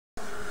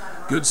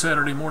Good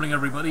Saturday morning,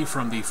 everybody,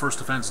 from the First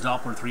Defense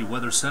Doppler 3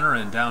 Weather Center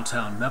in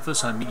downtown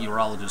Memphis. I'm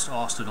meteorologist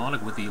Austen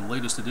Onek with the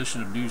latest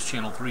edition of News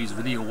Channel 3's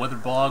video weather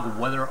blog,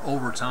 Weather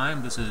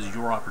Overtime. This is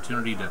your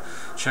opportunity to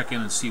check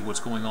in and see what's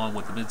going on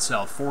with the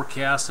Mid-South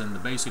forecast, and the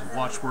basic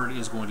watchword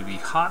is going to be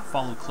hot,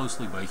 followed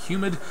closely by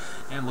humid,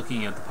 and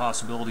looking at the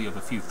possibility of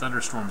a few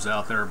thunderstorms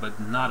out there, but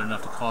not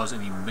enough to cause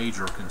any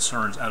major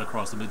concerns out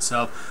across the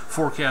Mid-South.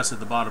 Forecast at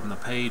the bottom of the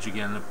page,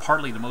 again,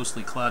 partly to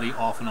mostly cloudy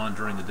off and on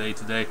during the day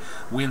today.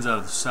 Winds out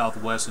of the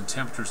southwest, and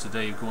temperatures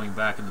today going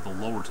back into the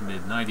lower to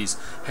mid 90s.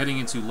 Heading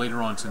into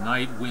later on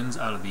tonight, winds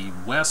out of the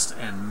west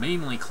and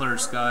mainly clear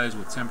skies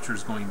with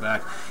temperatures going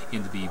back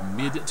into the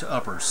mid to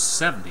upper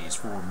 70s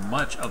for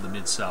much of the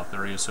mid-south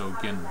area. So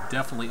again,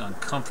 definitely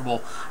uncomfortable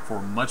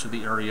for much of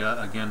the area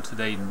again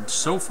today.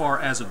 So far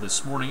as of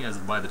this morning, as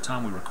by the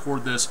time we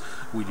record this,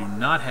 we do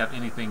not have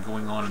anything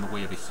going on in the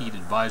way of a heat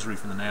advisory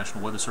from the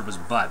National Weather Service,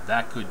 but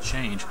that could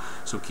change.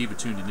 So keep it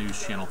tuned to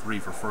News Channel 3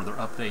 for further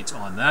updates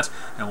on that,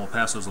 and we'll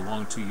pass those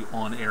along to you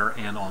on air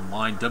and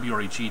online.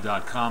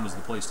 WREG.com is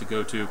the place to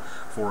go to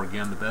for,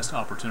 again, the best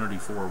opportunity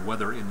for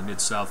weather in the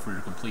Mid-South for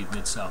your complete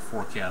Mid-South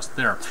forecast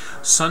there.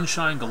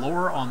 Sunshine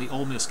galore on the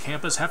Ole Miss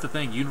campus. Have to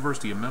thank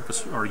University of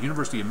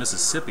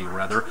Mississippi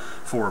rather,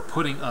 for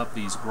putting up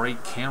these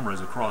great cameras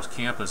across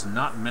campus.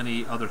 Not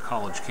many other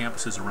college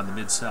campuses around the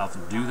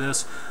Mid-South do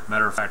this.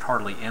 Matter of fact,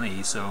 hardly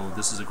any. So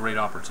this is a great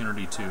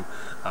opportunity to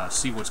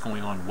see what's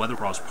going on weather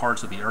across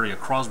parts of the area.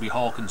 Crosby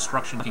Hall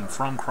construction, looking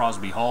from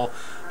Crosby Hall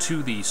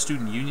to the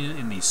Student Union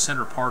in the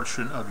center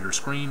portion of your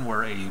screen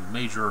where a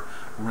major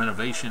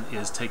renovation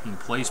is taking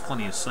place.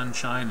 Plenty of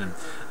sunshine and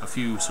a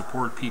few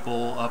support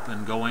people up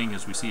and going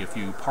as we see a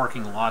few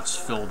parking lots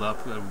filled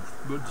up,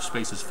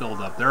 spaces filled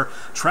up there.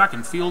 Track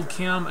and field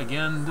cam,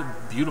 again,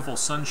 beautiful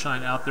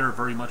sunshine out there,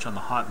 very much on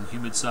the hot and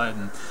humid side,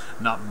 and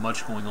not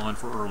much going on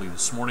for early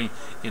this morning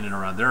in and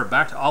around there.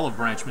 Back to Olive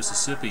Branch,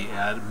 Mississippi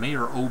at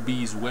Mayor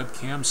OB's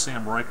webcam,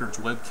 Sam Reichert's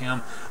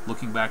webcam,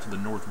 looking back to the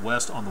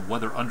northwest on the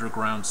Weather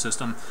Underground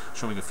system,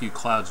 showing a few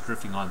clouds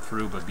drifting on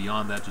through, but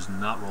beyond that, just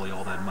not really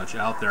all that much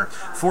out there.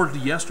 For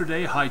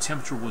yesterday, high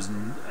temperature was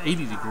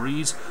 80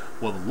 degrees.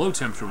 Well, the low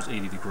temperature was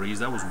 80 degrees.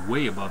 That was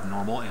way above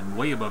normal, and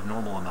way above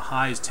normal on the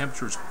highs.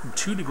 Temperatures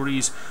 2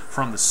 degrees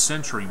from the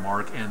century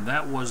mark, and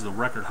that was the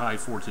record high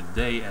for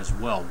today as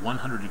well.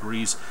 100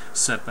 degrees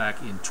set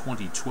back in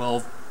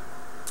 2012.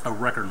 A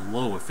record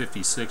low of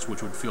 56,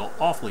 which would feel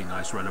awfully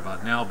nice right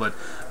about now, but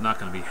not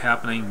going to be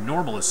happening.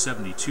 Normal is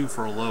 72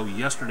 for a low.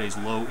 Yesterday's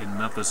low in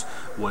Memphis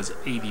was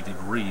 80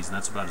 degrees, and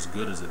that's about as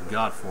good as it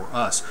got for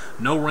us.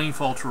 No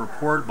rainfall to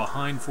report,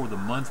 behind for the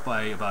month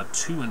by about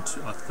 2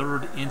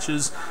 1/3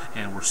 inches,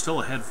 and we're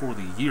still ahead for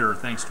the year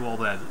thanks to all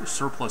that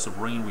surplus of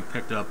rain we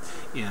picked up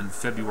in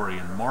February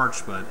and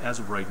March. But as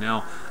of right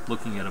now,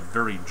 looking at a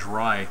very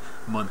dry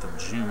month of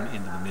June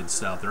into the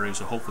mid-south area,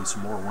 so hopefully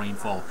some more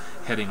rainfall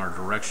heading our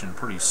direction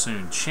pretty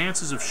soon.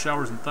 Chances of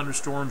showers and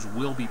thunderstorms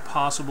will be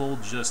possible,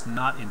 just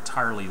not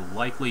entirely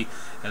likely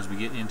as we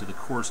get into the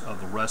course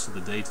of the rest of the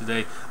day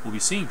today. We'll be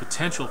seeing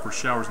potential for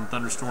showers and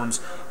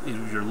thunderstorms.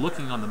 If you're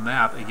looking on the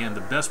map, again,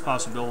 the best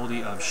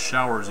possibility of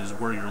showers is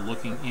where you're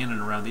looking in and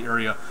around the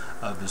area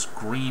of this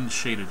green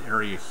shaded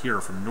area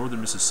here from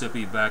northern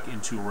Mississippi back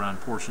into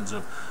around portions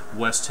of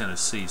West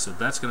Tennessee. So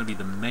that's going to be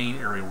the main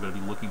area we're going to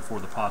be looking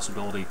for the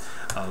possibility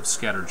of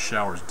scattered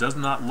showers. Does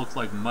not look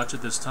like much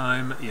at this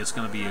time. It's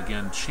going to be,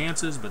 again,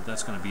 chances, but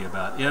that's going to be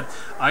about it.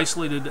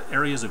 Isolated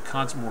areas of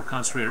more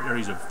concentrated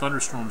areas of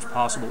thunderstorms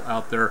possible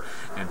out there,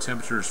 and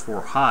temperatures for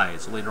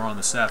highs later on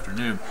this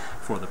afternoon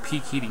for the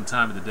peak heating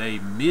time of the day,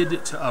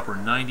 mid to upper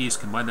 90s.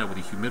 Combine that with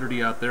the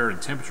humidity out there, and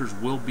temperatures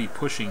will be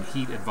pushing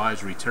heat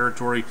advisory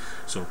territory,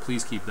 so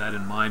please keep that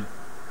in mind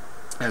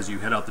as you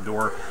head out the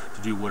door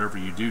to do whatever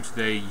you do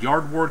today.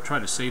 Yard work, try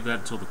to save that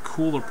until the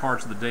cooler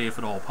parts of the day if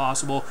at all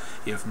possible.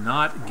 If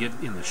not, get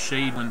in the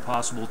shade when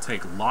possible.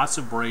 Take lots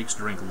of breaks,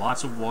 drink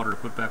lots of water to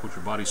put back what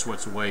your body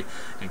sweats away,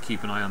 and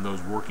keep an eye on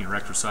those working or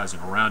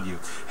exercising around you.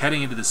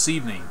 Heading into this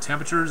evening,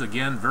 temperatures,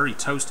 again, very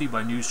toasty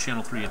by News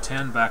Channel 3 at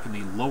 10, back in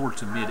the lower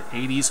to mid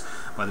 80s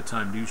by the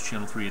time News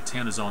Channel 3 at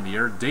 10 is on the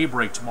air.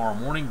 Daybreak tomorrow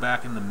morning,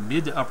 back in the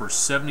mid to upper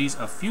 70s.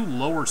 A few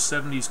lower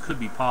 70s could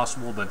be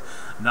possible, but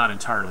not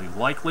entirely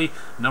likely.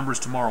 Numbers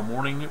tomorrow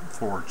morning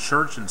for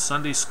church and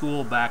Sunday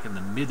school back in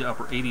the mid to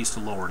upper 80s to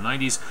lower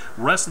 90s.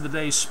 Rest of the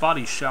day,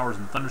 spotty showers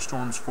and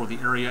thunderstorms for the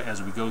area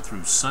as we go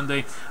through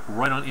Sunday,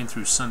 right on in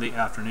through Sunday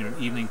afternoon and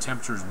evening.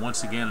 Temperatures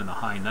once again in the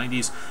high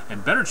 90s,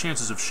 and better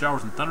chances of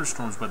showers and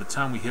thunderstorms by the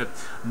time we hit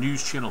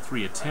News Channel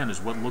 3 at 10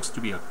 as what looks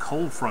to be a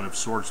cold front of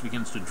sorts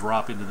begins to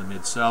drop into the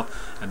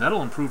mid-south, and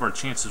that'll improve our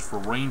chances for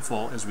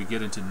rainfall as we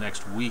get into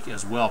next week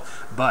as well.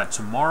 But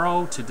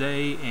tomorrow,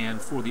 today, and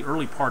for the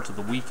early parts of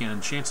the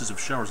weekend, chances of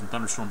showers and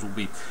thunderstorms will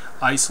be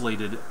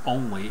isolated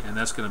only, and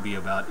that's going to be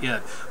about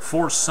it.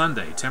 For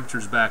Sunday,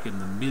 temperatures back in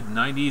the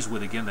mid-90s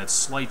with, again, that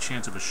slight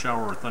chance of a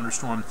shower or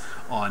thunderstorm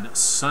on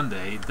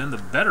Sunday. Then the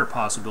better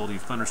possibility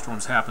of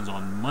thunderstorms happens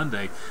on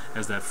Monday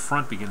as that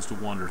front begins to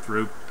wander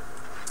through.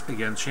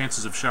 Again,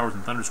 chances of showers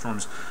and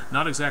thunderstorms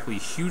not exactly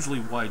hugely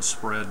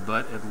widespread,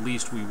 but at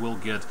least we will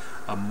get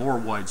a more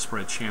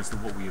widespread chance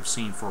than what we have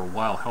seen for a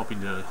while,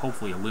 helping to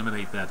hopefully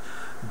eliminate that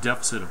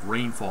deficit of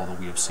rainfall that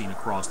we have seen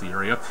across the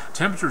area.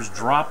 Temperatures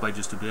drop by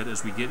just a bit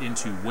as we get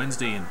into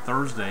Wednesday and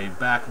Thursday,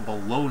 back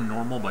below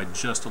normal by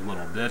just a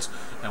little bit,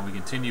 and we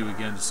continue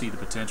again to see the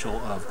potential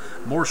of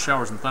more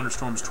showers and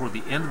thunderstorms toward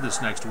the end of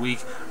this next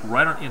week,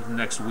 right on into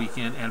next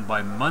weekend, and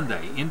by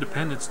Monday,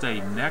 Independence Day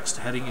next,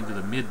 heading into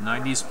the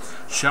mid-90s.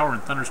 Shower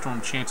and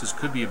thunderstorm chances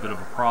could be a bit of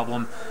a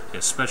problem,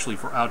 especially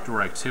for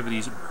outdoor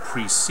activities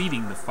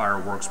preceding the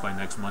fireworks by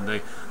next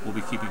Monday. We'll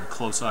be keeping a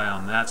close eye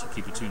on that, so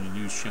keep it tuned to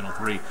News Channel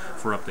 3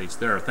 for updates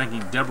there.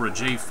 Thanking Deborah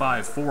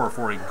J54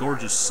 for a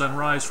gorgeous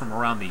sunrise from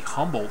around the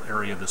Humboldt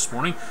area this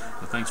morning.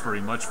 So thanks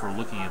very much for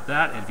looking at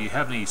that. And if you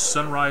have any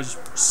sunrise,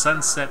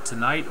 sunset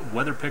tonight,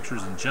 weather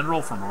pictures in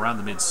general from around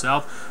the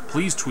Mid-South,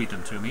 please tweet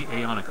them to me,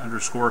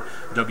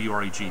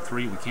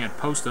 _WREG3. We can't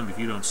post them if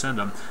you don't send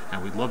them,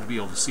 and we'd love to be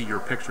able to see your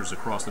pictures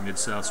across the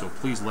Mid-South, so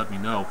please let me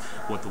know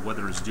what the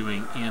weather is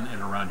doing in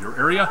and around your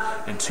area.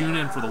 And tune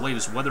in for the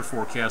latest weather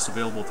forecast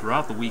available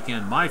throughout the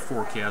weekend. My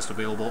forecast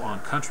available on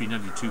Country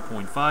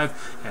 92.5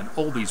 and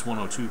Oldies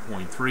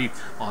 102.3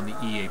 on the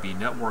EAB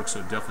network,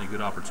 so definitely a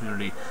good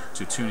opportunity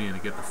to tune in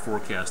and get the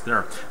forecast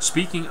there.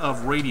 Speaking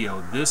of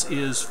radio, this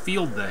is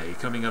Field Day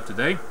coming up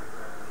today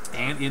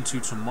and into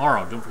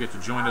tomorrow. Don't forget to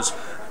join us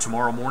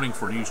tomorrow morning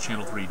for News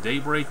Channel 3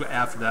 Daybreak.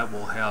 After that,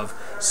 we'll have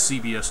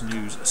CBS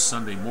News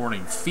Sunday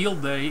morning.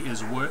 Field Day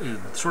is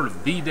sort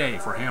of the day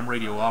for ham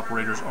radio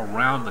operators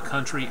around the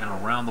country and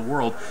around the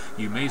world.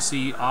 You may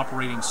see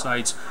operating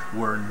sites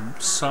where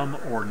some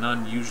or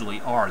none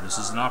usually are. This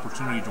is an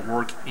opportunity to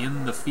work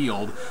in the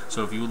field,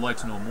 so if you would like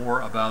to know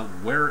more about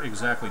where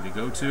exactly to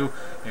go to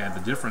and the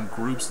different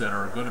groups that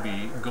are going to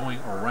be going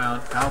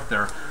around out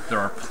there, there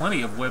are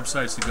plenty of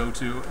websites to go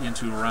to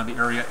around the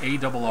area.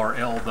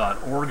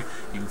 ARRL.org.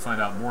 You can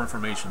find out more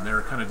information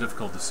there. Kind of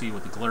difficult to see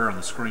with the glare on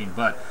the screen,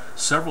 but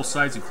several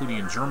sites including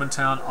in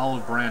Germantown,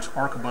 Olive Branch,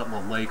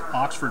 Arkabutla Lake,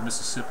 Oxford,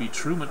 Mississippi,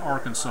 Truman,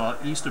 Arkansas,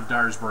 east of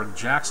Dyersburg,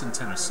 Jackson,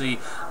 Tennessee.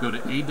 Go to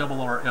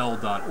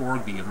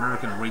ARRL.org, the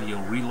American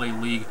Radio Relay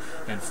League,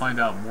 and find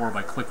out more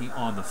by clicking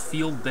on the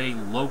Field Day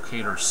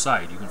Locator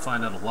site. You can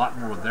find out a lot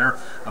more there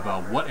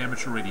about what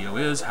amateur radio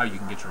is, how you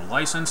can get your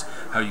license,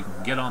 how you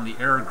can get on the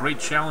air. Great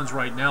challenge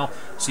right now.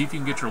 See if you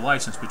can get your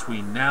license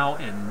between now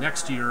and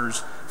next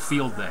year's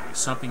Field Day.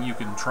 Something you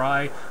can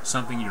try,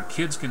 something your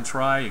kids can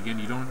try.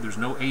 Again, there's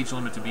no age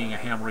limit to being a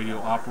ham radio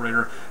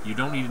operator. You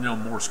don't need to know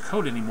Morse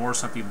code anymore,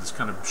 something that's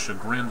kind of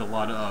chagrined a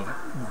lot of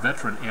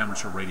veteran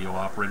amateur radio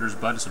operators,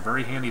 but it's a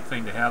very handy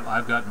thing to have.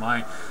 I've got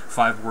my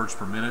 5 words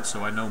per minute,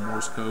 so I know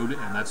Morse code,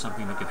 and that's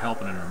something that can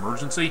help in an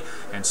emergency,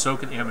 and so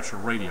can amateur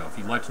radio. If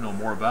you'd like to know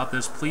more about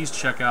this, please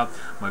check out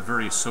my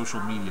various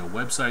social media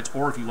websites,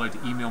 or if you'd like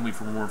to email me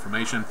for more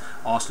information,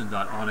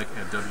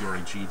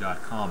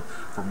 austin.onek@WREG.com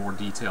for more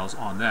details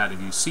on that.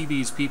 If you see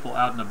these people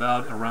out and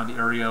about around the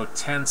area,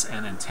 tents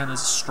and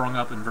antennas strung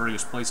up in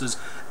various places,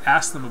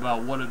 ask them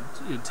about what it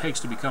takes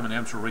to become an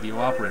amateur radio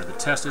operator. The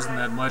test isn't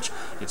that much.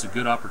 It's a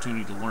good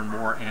opportunity to learn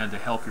more and to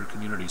help your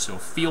community. So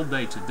Field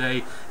Day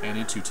today and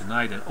into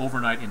tonight and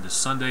overnight into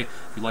Sunday.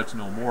 If you'd like to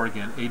know more,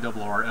 again,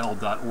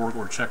 ARRL.org,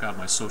 or check out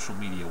my social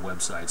media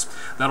websites.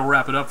 That'll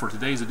wrap it up for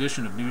today's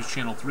edition of News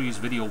Channel 3's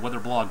video weather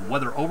blog,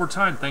 Weather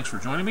Overtime. Thanks for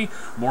joining me.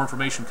 More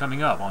information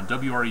coming up on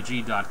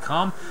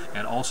WREG.com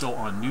and also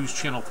on News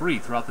Channel 3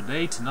 throughout the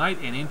day, tonight,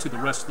 and into the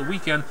rest of the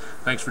weekend.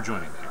 Thanks for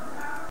joining me.